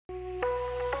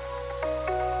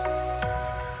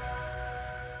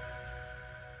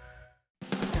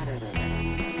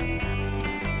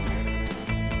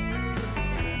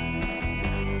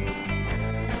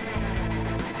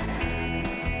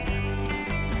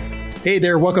Hey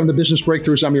there, welcome to Business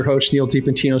Breakthroughs. I'm your host, Neil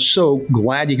DiPentino. So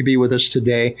glad you could be with us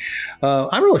today.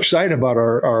 I'm really excited about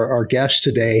our guest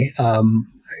today.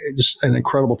 Just an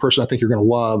incredible person I think you're going to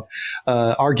love.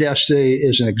 Our guest today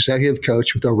is an executive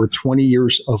coach with over 20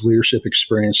 years of leadership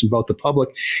experience in both the public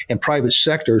and private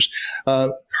sectors.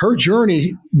 Her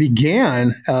journey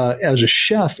began as a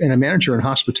chef and a manager in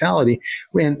hospitality,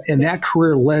 and that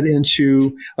career led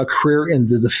into a career in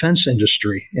the defense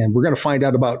industry. And we're going to find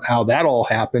out about how that all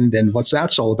happened and what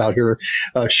that's all about here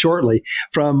shortly.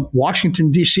 From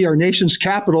Washington, D.C., our nation's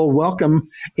capital, welcome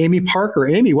Amy Parker.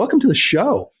 Amy, welcome to the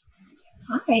show.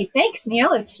 Hi, thanks,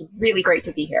 Neil. It's really great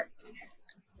to be here.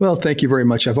 Well, thank you very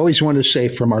much. I've always wanted to say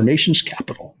from our nation's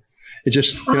capital. It's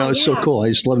just, it's so cool. I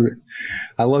just love it.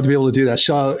 I love to be able to do that.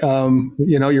 So,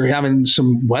 you're having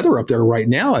some weather up there right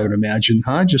now, I would imagine,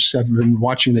 huh? Just have been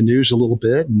watching the news a little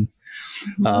bit and,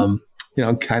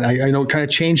 it kind of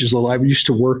changes a little. I used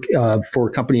to work for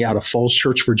a company out of Falls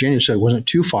Church, Virginia, so it wasn't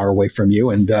too far away from you,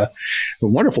 and a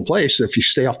wonderful place if you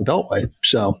stay off the Beltway.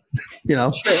 So,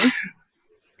 True.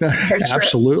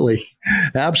 Absolutely.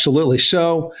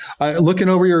 So, looking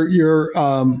over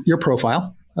your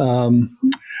profile,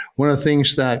 one of the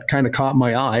things that kind of caught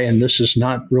my eye, and this is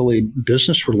not really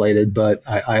business related, but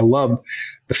I love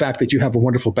the fact that you have a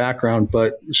wonderful background.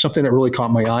 But something that really caught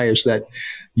my eye is that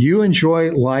you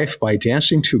enjoy life by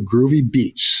dancing to groovy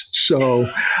beats. So,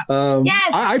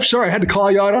 yes. I'm sorry I had to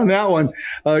call you out on that one.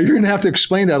 You're going to have to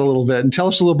explain that a little bit and tell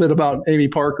us a little bit about Amy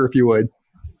Parker, if you would.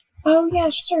 Oh, yeah,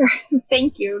 sure.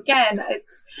 Thank you again.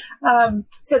 It's,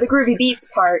 so the groovy beats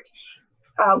part,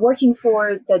 working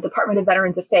for the Department of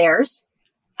Veterans Affairs,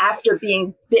 after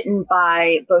being bitten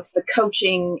by both the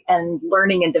coaching and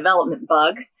learning and development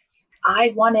bug,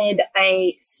 I wanted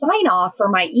a sign off for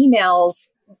my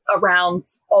emails around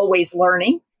always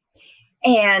learning.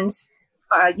 And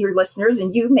your listeners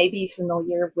and you may be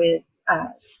familiar with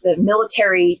the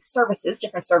military services,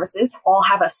 different services, all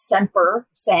have a semper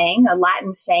saying, a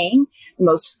Latin saying. The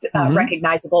most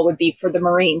recognizable would be for the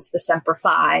Marines, the Semper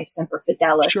Fi, Semper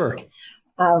Fidelis, sure.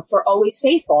 For always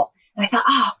faithful. And I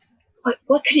thought,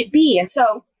 what could it be? And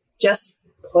so just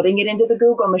putting it into the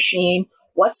Google machine,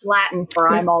 what's Latin for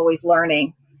I'm always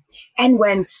learning? And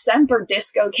when Semper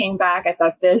Disco came back, I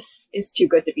thought this is too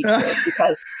good to be true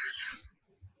because,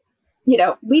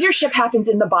 leadership happens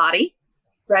in the body,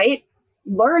 right?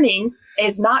 Learning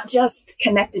is not just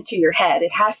connected to your head.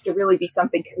 It has to really be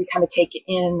something we kind of take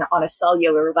in on a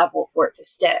cellular level for it to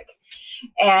stick.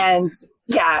 And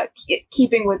yeah,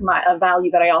 keeping with a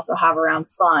value that I also have around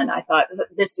fun, I thought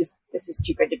this is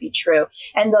too good to be true.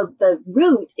 And the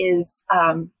root is,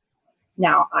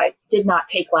 now I did not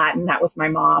take Latin. That was my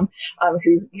mom,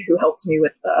 who helped me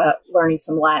with learning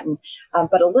some Latin,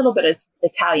 but a little bit of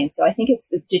Italian. So I think it's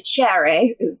the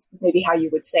dicere is maybe how you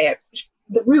would say it.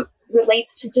 The root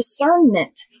relates to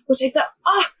discernment, which I thought,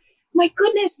 my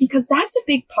goodness, because that's a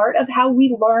big part of how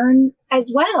we learn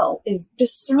as well, is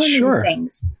discerning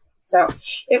things. So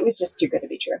it was just too good to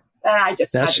be true. And I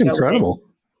just that's incredible.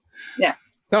 Yeah.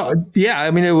 Oh, yeah.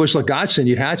 I mean, it was like godsend.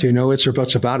 You had to know it's or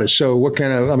buts about it. So what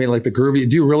kind of, like the groovy,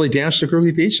 do you really dance to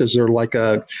groovy beats? Is there like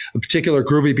a particular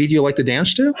groovy beat you like to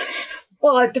dance to?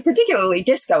 Well, particularly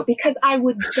disco, because I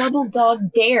would double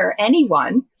dog dare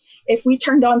anyone if we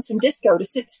turned on some disco to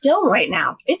sit still right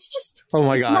now. It's just,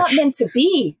 it's not meant to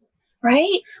be,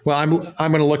 right? Well, I'm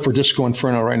going to look for Disco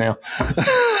Inferno right now.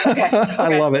 Okay.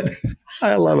 I love it.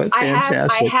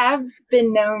 Fantastic. I have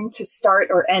been known to start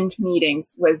or end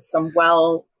meetings with some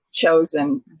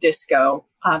well-chosen disco,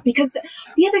 because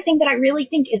the other thing that I really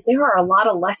think is there are a lot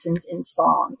of lessons in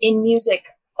song, in music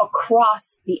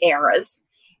across the eras,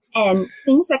 and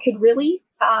things that could really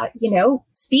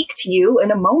speak to you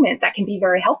in a moment that can be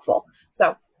very helpful.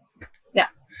 So, yeah.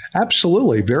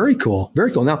 Absolutely. Very cool.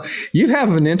 Very cool. Now, you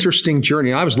have an interesting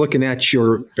journey. I was looking at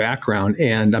your background,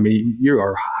 and you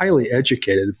are highly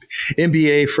educated.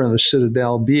 MBA from the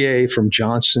Citadel, BA from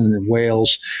Johnson and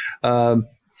Wales,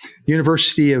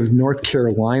 University of North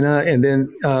Carolina, and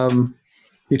then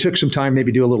you took some time,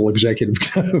 maybe do a little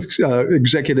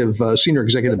senior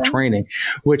executive training,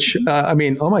 which,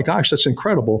 oh my gosh, that's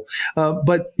incredible.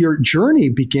 But your journey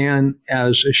began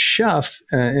as a chef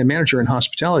and manager in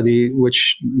hospitality,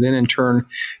 which then in turn,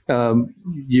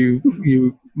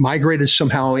 you migrated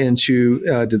somehow into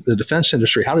the defense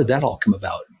industry. How did that all come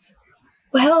about?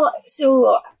 Well,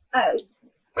 so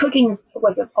cooking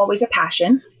was always a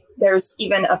passion. There's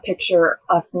even a picture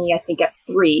of me, I think at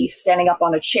 3, standing up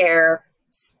on a chair,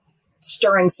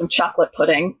 stirring some chocolate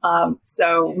pudding.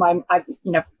 So I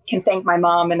can thank my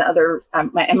mom and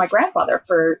my grandfather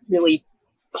for really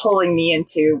pulling me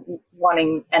into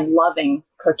wanting and loving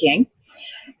cooking.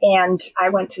 And I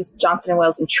went to Johnson &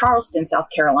 Wales in Charleston, South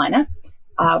Carolina,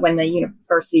 when the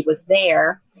university was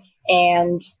there,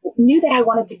 and knew that I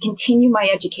wanted to continue my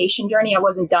education journey. I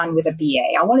wasn't done with a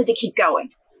BA. I wanted to keep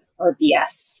going, or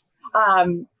BS.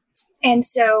 And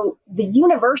so the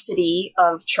University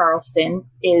of Charleston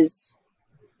is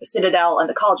the Citadel and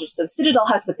the colleges. So the Citadel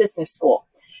has the business school.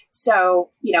 So,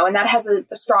 and that has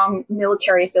a strong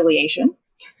military affiliation.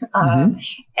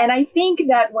 And I think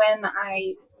that when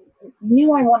I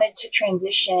knew I wanted to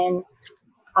transition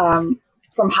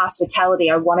from hospitality,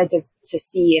 I wanted to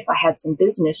see if I had some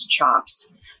business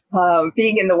chops.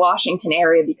 Being in the Washington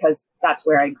area, because that's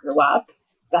where I grew up.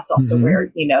 That's also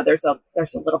where, there's a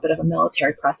little bit of a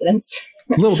military presence.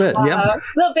 A little bit, yeah. A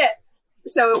little bit.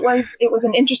 So it was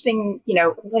an interesting,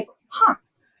 it was like,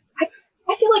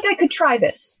 I feel like I could try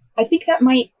this. I think that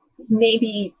might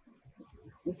maybe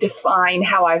define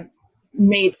how I've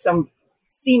made some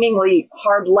seemingly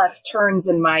hard left turns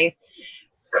in my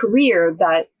career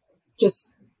that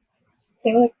just,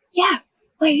 they were like, yeah,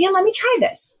 let me try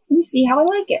this. Let me see how I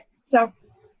like it. So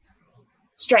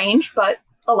strange, but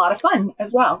a lot of fun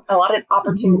as well. A lot of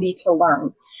opportunity to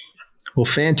learn. Well,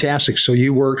 fantastic. So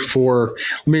you worked for,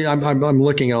 I'm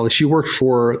looking at all this. You worked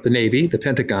for the Navy, the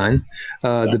Pentagon,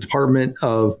 the Department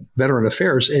of Veteran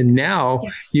Affairs, and now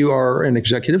you are an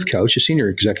executive coach, a senior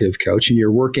executive coach, and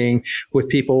you're working with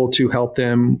people to help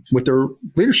them with their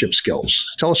leadership skills.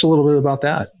 Tell us a little bit about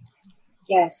that.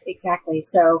 Yes, exactly.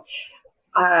 So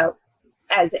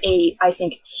as I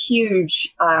think,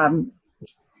 huge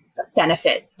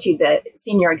benefit to the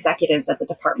senior executives at the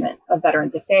Department of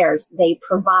Veterans Affairs, they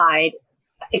provide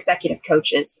executive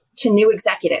coaches to new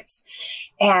executives.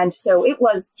 And so it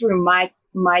was through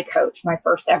my coach, my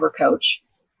first ever coach.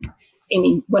 I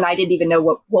mean, when I didn't even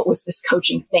know what was this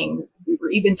coaching thing we were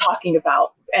even talking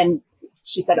about. And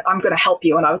she said, I'm going to help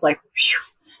you. And I was like,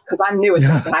 because I'm new at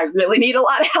this and I really need a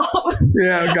lot of help.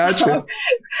 Yeah, gotcha.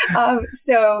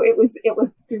 So it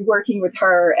was through working with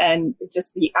her and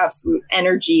just the absolute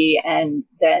energy and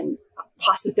then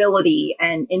possibility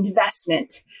and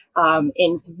investment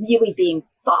in really being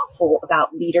thoughtful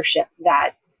about leadership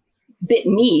that bit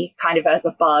me kind of as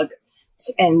a bug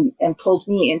and pulled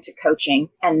me into coaching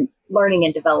and learning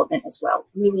and development as well.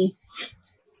 Really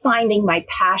finding my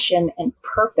passion and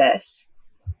purpose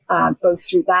both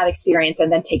through that experience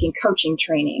and then taking coaching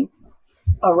training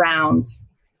around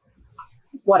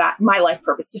my life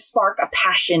purpose, to spark a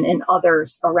passion in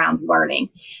others around learning.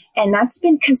 And that's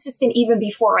been consistent even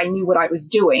before I knew what I was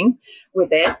doing with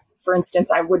it. For instance,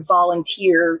 I would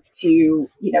volunteer to,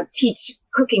 teach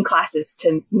cooking classes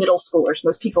to middle schoolers.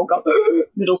 Most people go,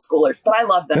 middle schoolers, but I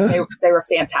love them. They were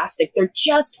fantastic. They're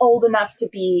just old enough to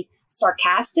be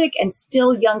sarcastic and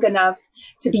still young enough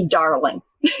to be darling.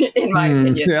 In my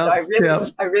opinion. So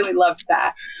I really loved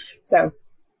that. So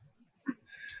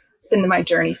it's been my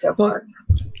journey so far.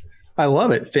 I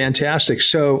love it. Fantastic.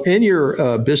 So in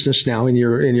your business now, in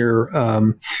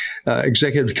your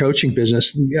executive coaching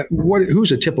business,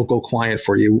 who's a typical client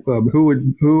for you?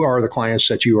 Who are the clients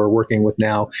that you are working with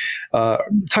now?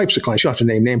 Types of clients. You don't have to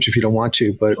name names if you don't want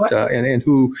to, but and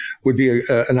who would be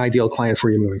an ideal client for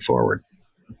you moving forward?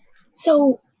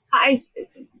 So I've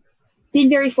been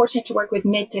very fortunate to work with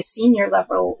mid to senior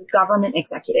level government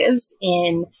executives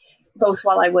in both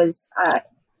while I was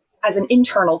as an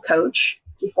internal coach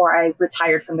before I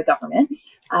retired from the government.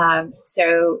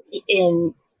 So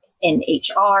in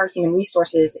HR, human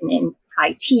resources, and in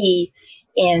IT,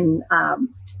 in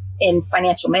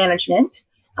financial management,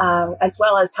 as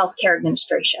well as healthcare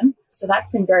administration. So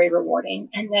that's been very rewarding.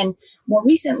 And then more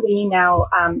recently now,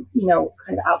 kind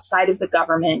of outside of the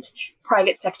government,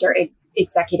 private sector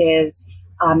executives,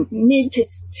 mid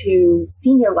to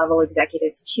senior level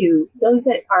executives too, those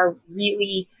that are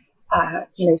really,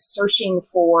 searching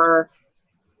for,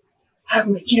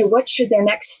 what should their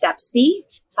next steps be?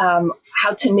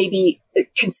 How to maybe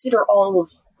consider all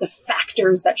of the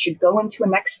factors that should go into a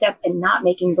next step and not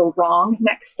making the wrong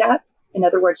next step. In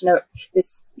other words,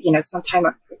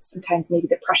 sometimes maybe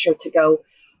the pressure to go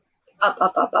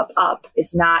up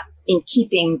is not in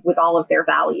keeping with all of their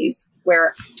values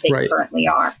where they currently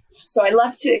are. So I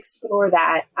love to explore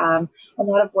that. A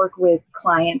lot of work with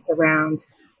clients around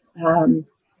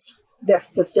the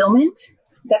fulfillment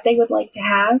that they would like to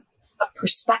have, a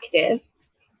perspective,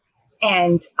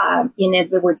 and in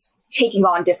other words, taking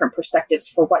on different perspectives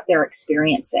for what they're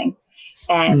experiencing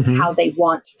and how they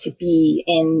want to be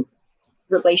in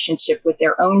relationship with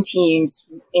their own teams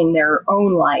in their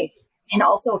own life. And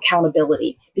also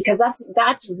accountability, because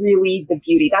that's really the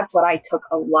beauty. That's what I took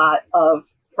a lot of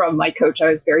from my coach. I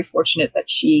was very fortunate that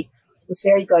she was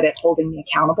very good at holding me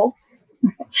accountable,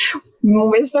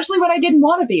 especially when I didn't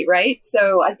want to be, right?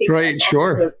 So I think right,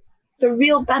 sure. The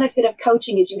real benefit of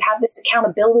coaching is you have this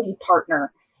accountability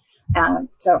partner.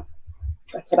 So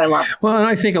that's what I love. Well, and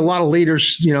I think a lot of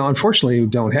leaders, unfortunately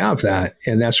don't have that.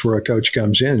 And that's where a coach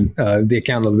comes in, the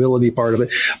accountability part of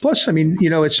it. Plus, I mean,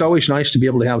 it's always nice to be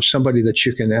able to have somebody that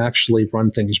you can actually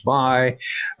run things by,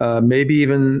 maybe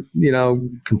even,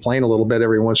 complain a little bit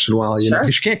every once in a while. Sure.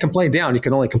 Because you can't complain down, you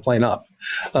can only complain up.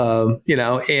 And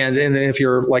if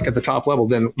you're like at the top level,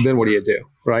 then what do you do?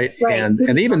 Right.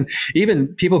 And even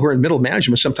people who are in middle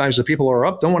management, sometimes the people who are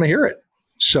up don't want to hear it.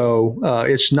 So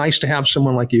it's nice to have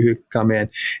someone like you who come in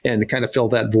and kind of fill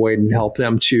that void and help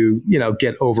them to,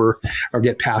 get over or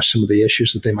get past some of the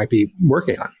issues that they might be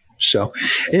working on. So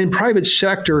in private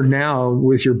sector now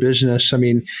with your business, I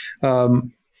mean,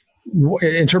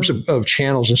 in terms of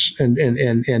channels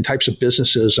and types of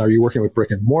businesses, are you working with brick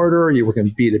and mortar? Are you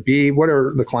working B2B? What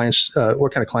are the clients?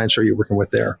 What kind of clients are you working with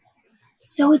there?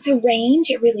 So it's a range.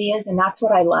 It really is. And that's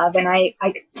what I love. And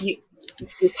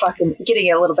we talked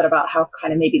getting a little bit about how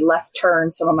kind of maybe left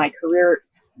turn some of my career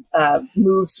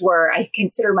moves were. I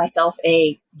consider myself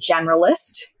a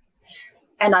generalist,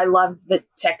 and I love the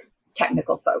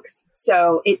technical folks.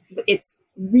 So it's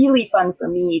really fun for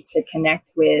me to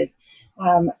connect with.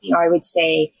 I would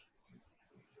say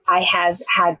I have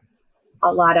had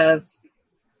a lot of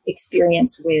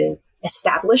experience with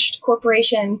established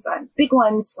corporations, big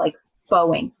ones like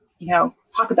Boeing.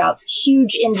 Talk about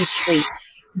huge industry.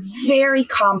 Very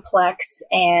complex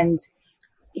and,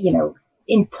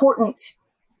 important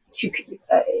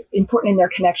in their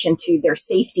connection to their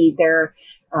safety, their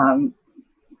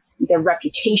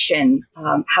reputation,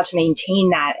 how to maintain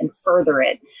that and further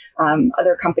it.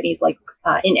 Other companies like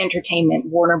in entertainment,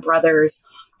 Warner Brothers,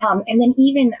 and then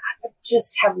even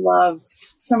just have loved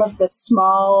some of the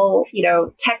small,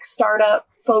 tech startup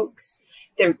folks.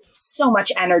 There's so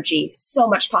much energy, so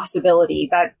much possibility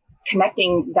that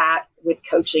connecting that with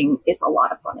coaching is a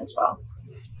lot of fun as well.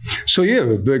 So you have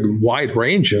a big, wide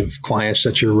range of clients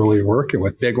that you're really working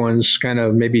with. Big ones, kind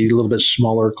of maybe a little bit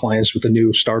smaller clients with the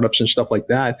new startups and stuff like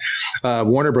that.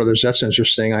 Warner Brothers, that's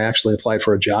interesting. I actually applied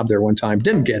for a job there one time,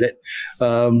 didn't get it.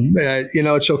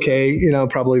 It's okay.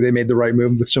 Probably they made the right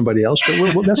move with somebody else,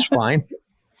 but that's fine.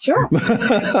 Sure.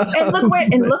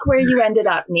 and look where you ended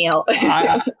up, Neil.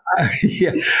 I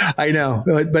know,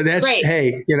 but that's great.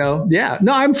 Hey, yeah,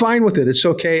 no, I'm fine with it. It's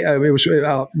okay.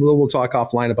 We'll talk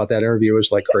offline about that interview. It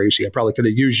was like crazy. I probably could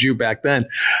have used you back then.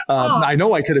 I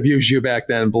know I could have used you back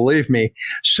then. Believe me.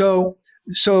 So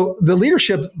the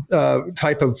leadership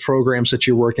type of programs that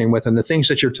you're working with and the things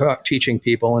that you're teaching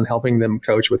people and helping them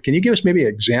coach with, can you give us maybe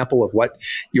an example of what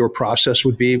your process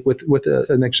would be with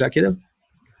an executive?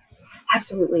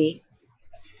 Absolutely.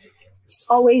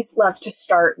 Always love to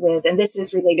start with, and this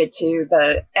is related to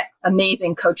the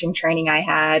amazing coaching training I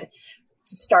had,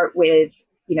 to start with,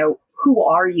 who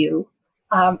are you?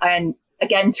 And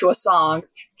again, to a song,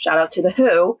 shout out to The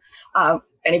Who.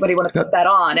 Anybody want to put that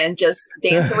on and just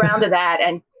dance around to that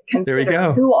and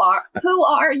consider who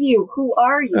are you? Who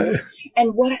are you?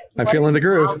 And what I'm feeling the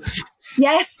groove.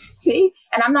 Yes. See,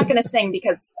 and I'm not going to sing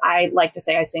because I like to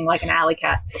say I sing like an alley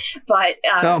cat, but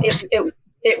it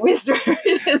was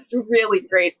this really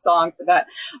great song for that.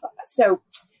 So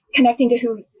connecting to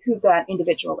who that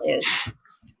individual is,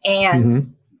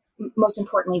 and most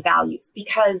importantly, values,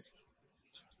 because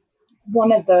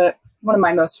one of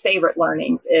my most favorite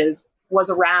learnings was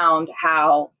around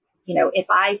how, if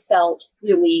I felt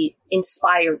really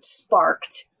inspired,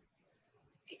 sparked,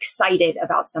 excited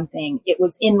about something, it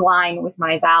was in line with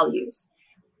my values.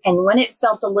 And when it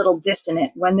felt a little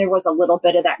dissonant, when there was a little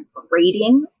bit of that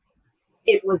grating,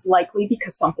 it was likely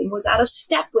because something was out of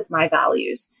step with my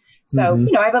values. So,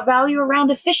 I have a value around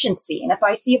efficiency. And if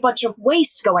I see a bunch of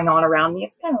waste going on around me,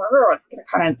 it's going to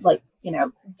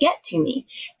get to me.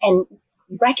 And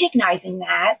recognizing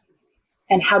that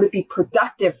and how to be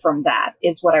productive from that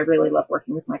is what I really love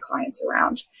working with my clients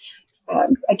around.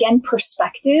 Again,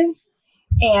 perspective.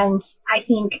 And I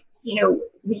think,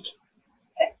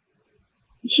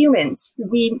 humans,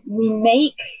 we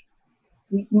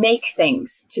make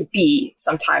things to be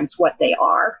sometimes what they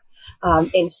are,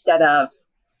 instead of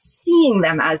seeing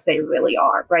them as they really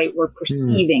are, right? We're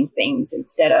perceiving things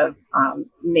instead of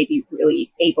maybe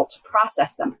really able to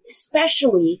process them,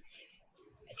 especially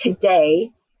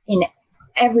today in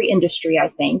every industry, I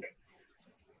think.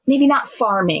 Maybe not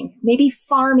farming. Maybe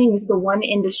farming is the one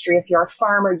industry, if you're a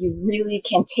farmer, you really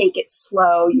can take it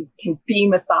slow. You can be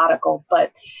methodical,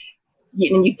 but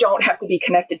you don't have to be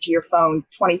connected to your phone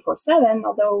 24/7.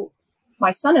 Although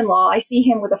my son-in-law, I see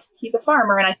him he's a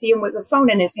farmer, and I see him with a phone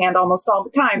in his hand almost all the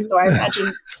time. So I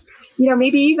imagine,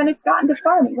 maybe even it's gotten to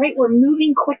farming, right? We're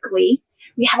moving quickly.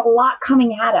 We have a lot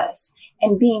coming at us,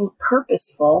 and being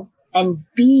purposeful and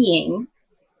being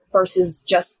versus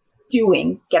just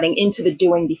doing, getting into the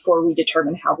doing before we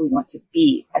determine how we want to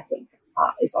be, I think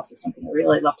is also something I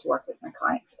really love to work with my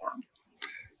clients about.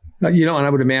 And I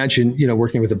would imagine,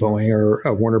 working with a Boeing or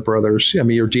a Warner Brothers, I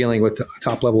mean, you're dealing with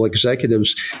top level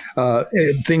executives.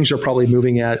 Things are probably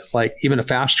moving at like even a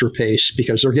faster pace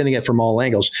because they're getting it from all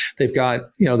angles. They've got,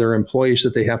 their employees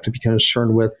that they have to be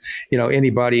concerned with,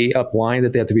 anybody upline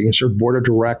that they have to be concerned, board of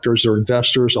directors, their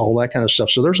investors, all that kind of stuff.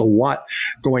 So there's a lot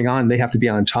going on. They have to be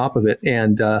on top of it.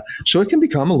 And so it can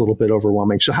become a little bit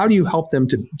overwhelming. So how do you help them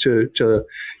to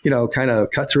kind of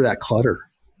cut through that clutter?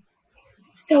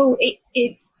 So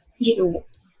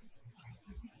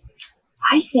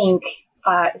I think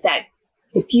that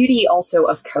the beauty also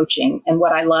of coaching and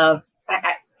what I love,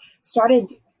 I started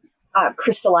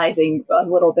crystallizing a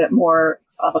little bit more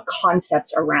of a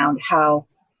concept around how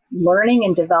learning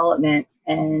and development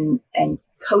and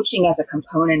coaching as a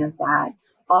component of that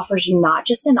offers you not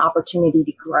just an opportunity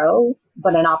to grow,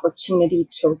 but an opportunity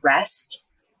to rest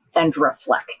and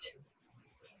reflect.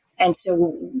 And so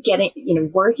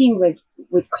working with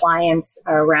clients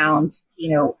around,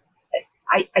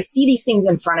 I see these things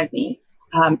in front of me,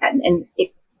 and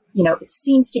it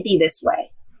seems to be this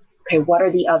way. Okay, what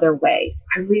are the other ways?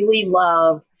 I really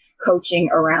love coaching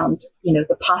around,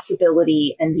 the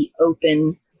possibility and the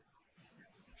open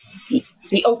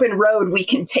road we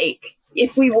can take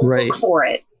if we will look for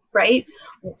it, right?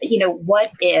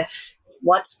 What if,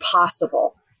 what's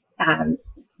possible?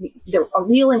 A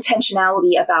real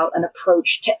intentionality about an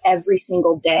approach to every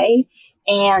single day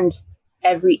and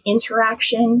every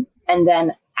interaction and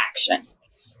then action.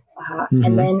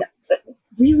 And then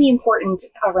really important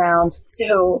around,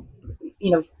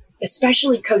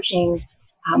 especially coaching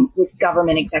with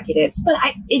government executives, but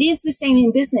it is the same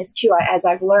in business too, as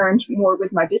I've learned more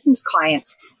with my business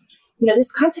clients.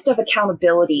 This concept of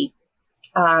accountability,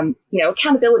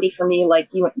 accountability for me, like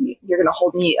you're going to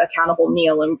hold me accountable,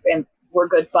 Neil, and we're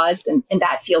good buds, and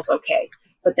that feels okay.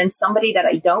 But then somebody that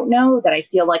I don't know, that I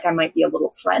feel like I might be a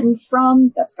little threatened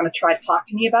from, that's going to try to talk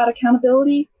to me about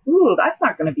accountability, that's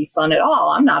not going to be fun at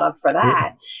all. I'm not up for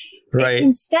that. Right.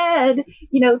 Instead,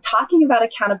 talking about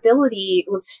accountability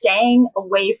with staying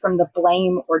away from the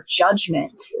blame or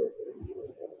judgment,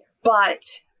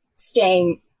 but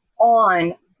staying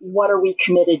on what are we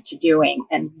committed to doing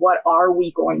and what are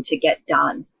we going to get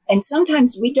done. And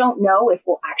sometimes we don't know if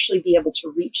we'll actually be able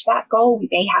to reach that goal. We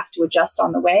may have to adjust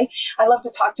on the way. I love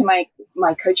to talk to my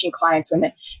coaching clients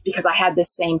because I had this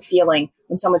same feeling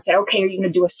when someone said, okay, are you going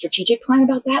to do a strategic plan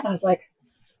about that? And I was like,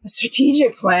 a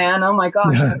strategic plan? Oh my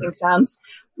gosh, nothing sounds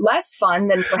less fun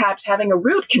than perhaps having a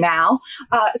root canal.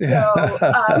 But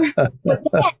then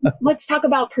let's talk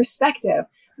about perspective.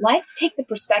 Let's take the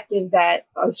perspective that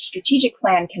a strategic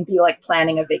plan can be like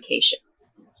planning a vacation.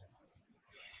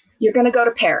 You're going to go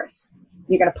to Paris.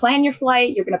 You're going to plan your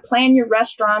flight. You're going to plan your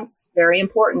restaurants, very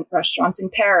important restaurants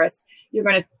in Paris. You're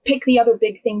going to pick the other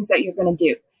big things that you're going to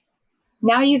do.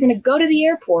 Now you're going to go to the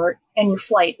airport and your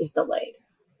flight is delayed.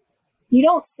 You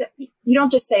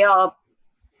don't just say, oh,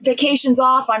 vacation's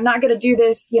off. I'm not going to do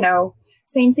this.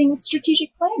 Same thing with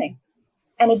strategic planning.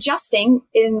 And adjusting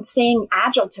and staying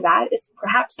agile to that is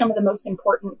perhaps some of the most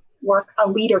important work a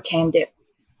leader can do.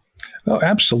 Oh,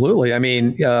 absolutely. I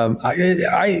mean,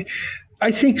 I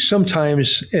think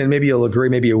sometimes, and maybe you'll agree,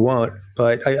 maybe you won't,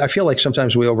 but I feel like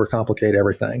sometimes we overcomplicate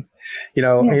everything.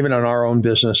 Even in our own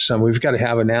business, we've got to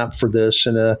have an app for this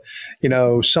and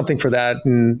something for that,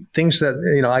 and things that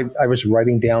I was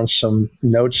writing down some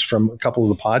notes from a couple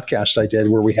of the podcasts I did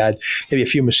where we had maybe a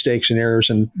few mistakes and errors,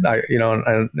 and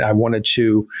I wanted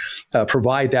to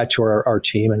provide that to our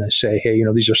team, and I say, hey,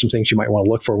 these are some things you might want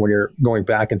to look for when you're going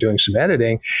back and doing some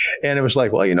editing, and it was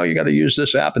like, well, you got to use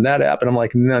this app and that app, and I'm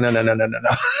like, no.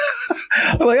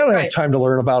 I'm like, I don't have time to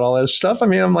learn about all this stuff. I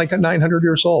mean, I'm like 900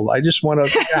 years old. I just want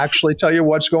to actually tell you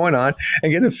what's going on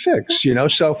and get it fixed,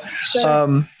 So,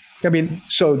 sure.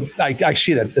 So I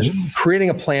see that creating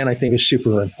a plan, I think, is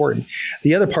super important.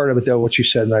 The other part of it, though, what you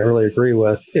said, and I really agree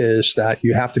with, is that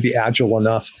you have to be agile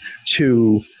enough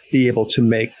to be able to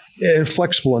make and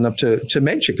flexible enough to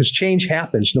make it, because change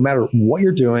happens no matter what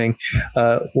you're doing.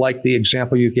 Like the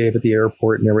example you gave at the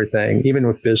airport and everything, even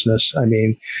with business. I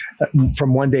mean,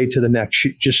 from one day to the next,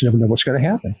 you just never know what's going to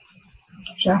happen.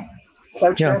 Sure.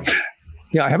 So true.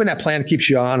 Having that plan keeps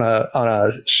you on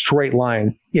a straight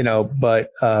line,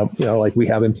 but like we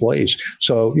have employees.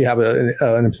 So you have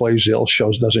an employee who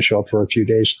doesn't show up for a few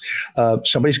days.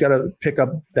 Somebody's got to pick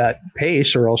up that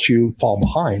pace or else you fall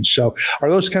behind. So are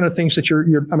those kind of things that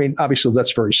you're I mean, obviously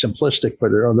that's very simplistic,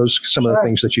 but are those some of the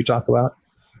things that you talk about?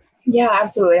 Yeah,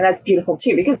 absolutely. And that's beautiful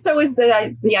too, because so is the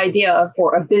idea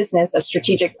for a business, a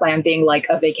strategic plan being like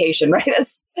a vacation, right?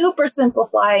 It's super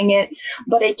simplifying it,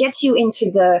 but it gets you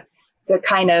into the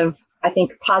kind of, I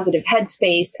think, positive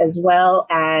headspace, as well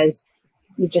as,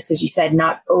 just as you said,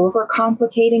 not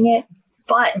overcomplicating it,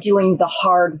 but doing the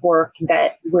hard work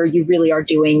where you really are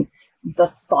doing the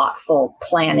thoughtful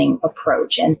planning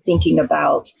approach and thinking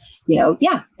about,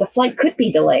 the flight could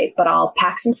be delayed, but I'll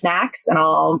pack some snacks and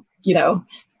I'll,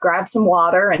 grab some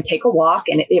water and take a walk,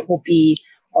 and it will be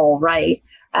all right.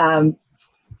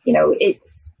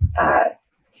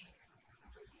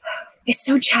 It's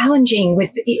so challenging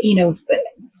with,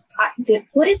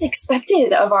 what is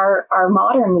expected of our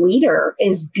modern leader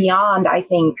is beyond, I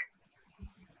think,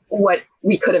 what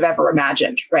we could have ever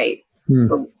imagined, right?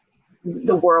 For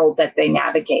the world that they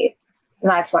navigate.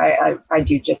 And that's why I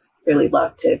do just really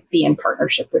love to be in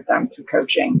partnership with them through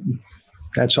coaching.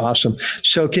 That's awesome.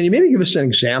 So can you maybe give us an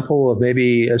example of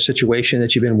maybe a situation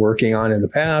that you've been working on in the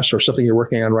past, or something you're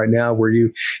working on right now where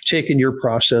you've taken your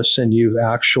process and you've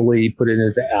actually put it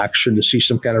into action to see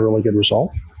some kind of really good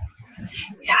result?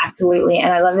 Yeah, absolutely.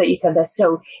 And I love that you said this.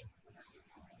 So,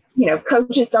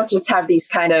 coaches don't just have these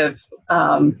kind of,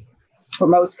 or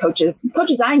most coaches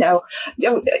I know,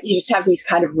 you just have these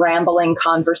kind of rambling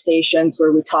conversations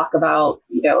where we talk about,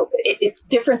 it's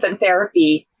different than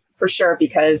therapy for sure,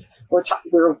 because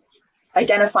we're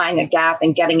identifying a gap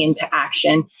and getting into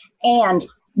action and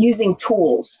using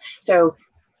tools. So,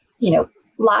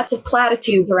 lots of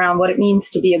platitudes around what it means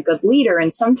to be a good leader.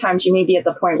 And sometimes you may be at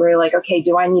the point where you're like, okay,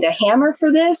 do I need a hammer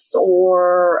for this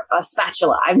or a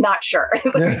spatula? I'm not sure,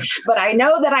 but I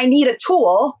know that I need a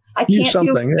tool. I can't do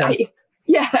something.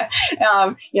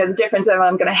 The difference of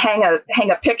I'm going to hang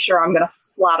a picture, I'm going to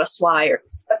flot a fly,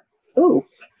 or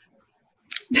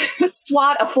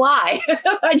swat a fly.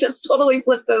 I just totally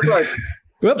flipped those words.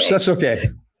 Whoops, that's okay.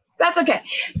 That's okay.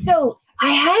 So I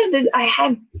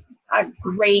have a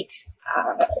great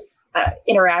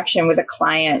interaction with a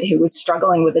client who was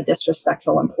struggling with a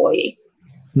disrespectful employee.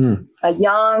 A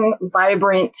young,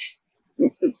 vibrant,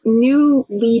 new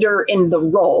leader in the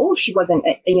role. She wasn't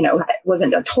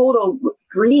a total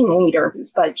green leader,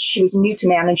 but she was new to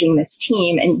managing this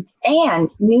team and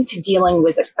new to dealing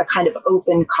with a kind of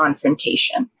open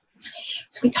confrontation.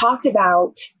 So we talked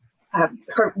about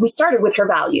we started with her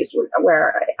values,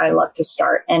 where I love to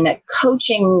start, and a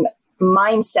coaching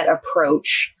mindset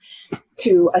approach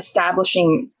to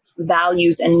establishing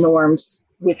values and norms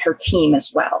with her team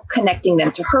as well, connecting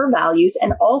them to her values,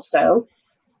 and also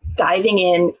diving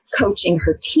in, coaching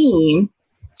her team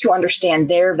to understand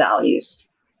their values.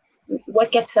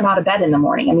 What gets them out of bed in the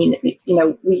morning? I mean,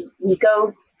 we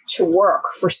go to work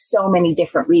for so many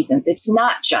different reasons. It's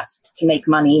not just to make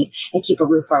money and keep a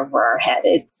roof over our head.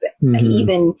 It's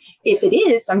even if it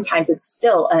is, sometimes it's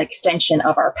still an extension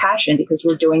of our passion, because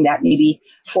we're doing that maybe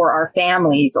for our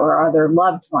families or our other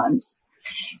loved ones.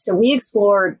 So we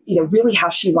explored, really how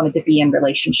she wanted to be in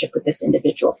relationship with this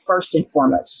individual. First and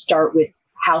foremost, start with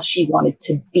how she wanted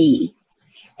to be.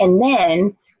 And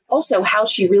then also how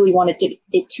she really wanted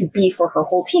it to be for her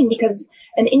whole team, because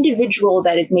an individual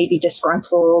that is maybe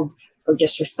disgruntled or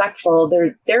disrespectful,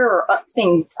 there are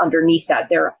things underneath that.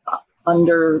 There are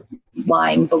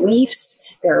underlying beliefs,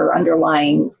 there are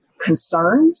underlying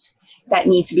concerns that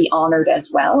need to be honored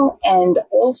as well. And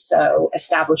also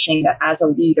establishing that as a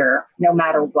leader, no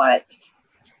matter what,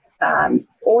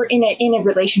 or in a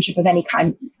relationship of any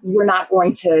kind, we're not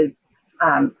going to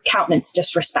countenance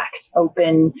disrespect,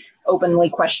 openly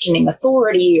questioning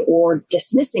authority or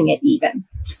dismissing it even.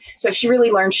 So she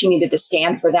really learned she needed to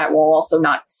stand for that while also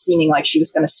not seeming like she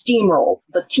was going to steamroll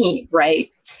the team,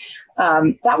 right?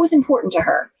 That was important to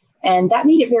her. And that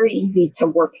made it very easy to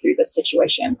work through this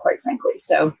situation, quite frankly.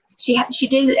 So she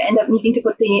did end up needing to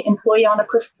put the employee on a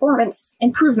performance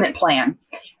improvement plan.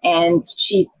 And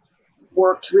she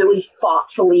worked really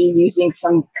thoughtfully using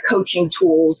some coaching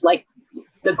tools, like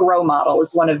the GROW model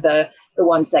is one of the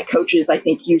ones that coaches, I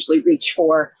think, usually reach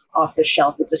for off the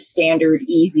shelf. It's a standard,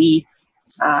 easy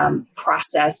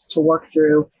process to work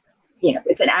through.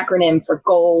 It's an acronym for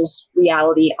goals,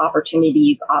 reality,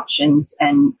 opportunities, options,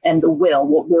 and the will.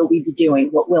 What will we be doing?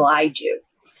 What will I do?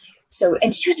 So,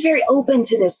 and she was very open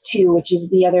to this too, which is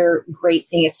the other great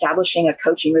thing, establishing a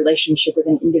coaching relationship with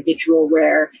an individual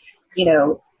where,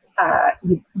 you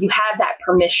have that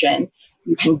permission.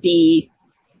 You can be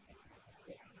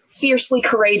fiercely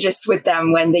courageous with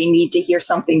them when they need to hear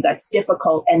something that's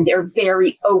difficult, and they're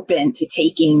very open to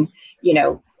taking,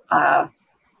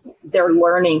 they're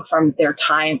learning from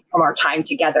our time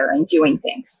together and doing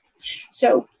things.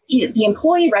 So the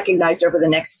employee recognized over the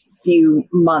next few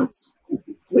months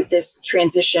with this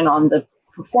transition on the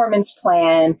performance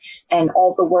plan and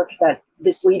all the work that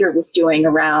this leader was doing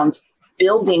around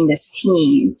building this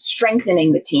team,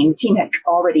 strengthening the team. The team had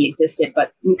already existed,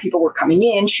 but new people were coming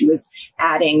in. She was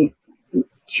adding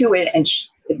to it, and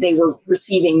they were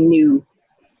receiving new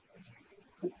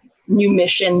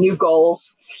mission, new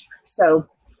goals. So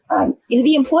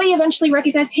the employee eventually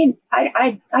recognized, hey,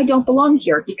 I don't belong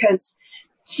here, because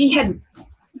she had,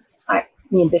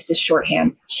 this is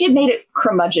shorthand, she had made it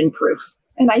curmudgeon proof.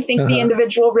 And I think the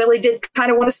individual really did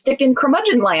kind of want to stick in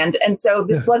curmudgeon land. And so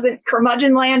this wasn't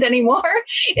curmudgeon land anymore.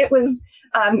 It was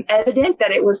evident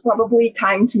that it was probably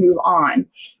time to move on.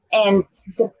 And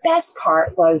the best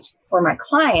part was for my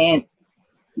client,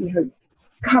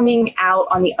 coming out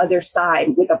on the other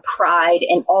side with a pride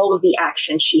in all of the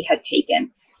action she had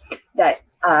taken, that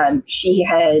she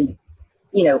had,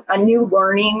 a new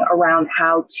learning around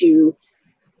how to,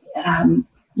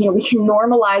 we can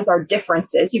normalize our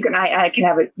differences. You can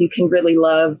really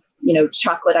love,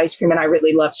 chocolate ice cream, and I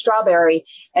really love strawberry,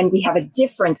 and we have a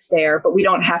difference there, but we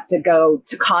don't have to go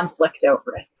to conflict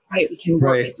over it, right? We can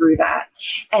work through that.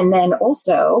 And then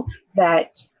also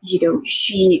that,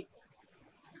 she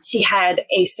had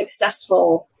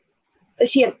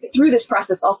through this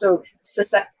process also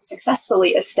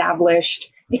successfully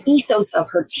established the ethos of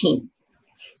her team.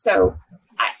 So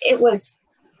it was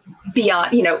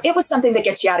beyond, it was something that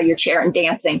gets you out of your chair and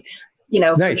dancing,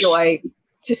 for joy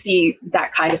to see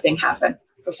that kind of thing happen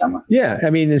for someone. Yeah.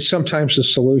 And sometimes the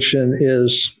solution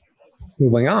is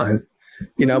moving on,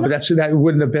 but that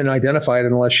wouldn't have been identified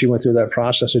unless you went through that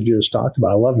process that you just talked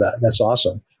about. I love that. That's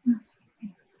awesome.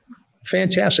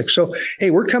 Fantastic. So, hey,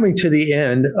 we're coming to the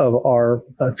end of our,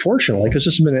 unfortunately, because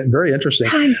this has been very interesting.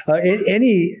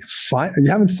 Any fun? Are you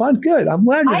having fun? Good. I'm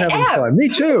glad you're having fun. Me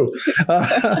too.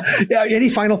 Any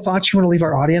final thoughts you want to leave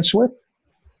our audience with?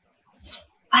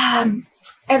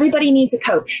 Everybody needs a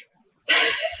coach.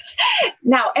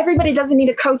 Now, everybody doesn't need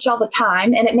a coach all the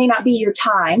time, and it may not be your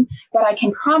time, but I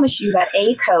can promise you that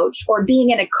a coach or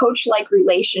being in a coach-like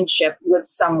relationship with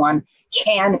someone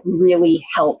can really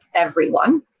help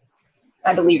everyone.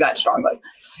 I believe that strongly.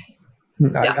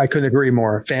 I couldn't agree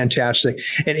more. Fantastic.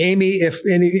 And Amy, if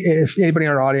anybody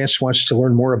in our audience wants to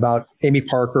learn more about Amy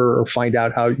Parker or find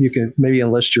out how you can maybe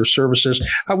enlist your services,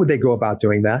 how would they go about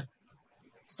doing that?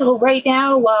 So right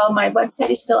now, while my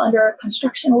website is still under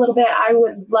construction a little bit, I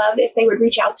would love if they would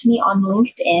reach out to me on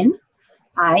LinkedIn.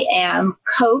 I am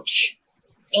Coach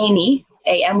Amy,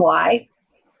 Amy,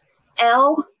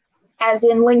 L as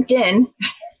in LinkedIn,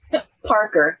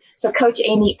 Parker. So Coach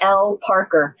Amy L.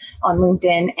 Parker on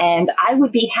LinkedIn. And I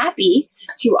would be happy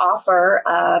to offer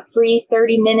a free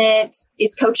 30-minute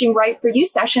Is Coaching Right for You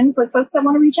session for folks that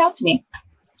want to reach out to me.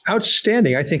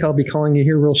 Outstanding. I think I'll be calling you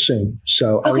here real soon.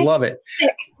 So okay. I love it.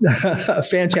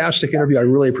 Fantastic interview. I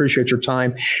really appreciate your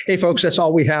time. Hey, folks, that's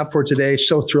all we have for today.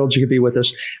 So thrilled you could be with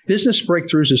us. Business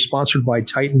Breakthroughs is sponsored by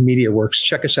Titan Media Works.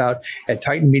 Check us out at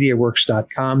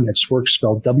titanmediaworks.com. That's works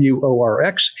spelled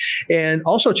WORX. And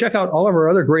also check out all of our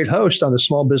other great hosts on the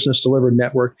Small Business Delivered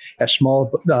Network at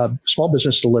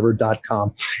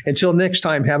smallbusinessdelivered.com. Until next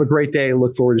time, have a great day.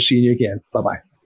 Look forward to seeing you again. Bye-bye.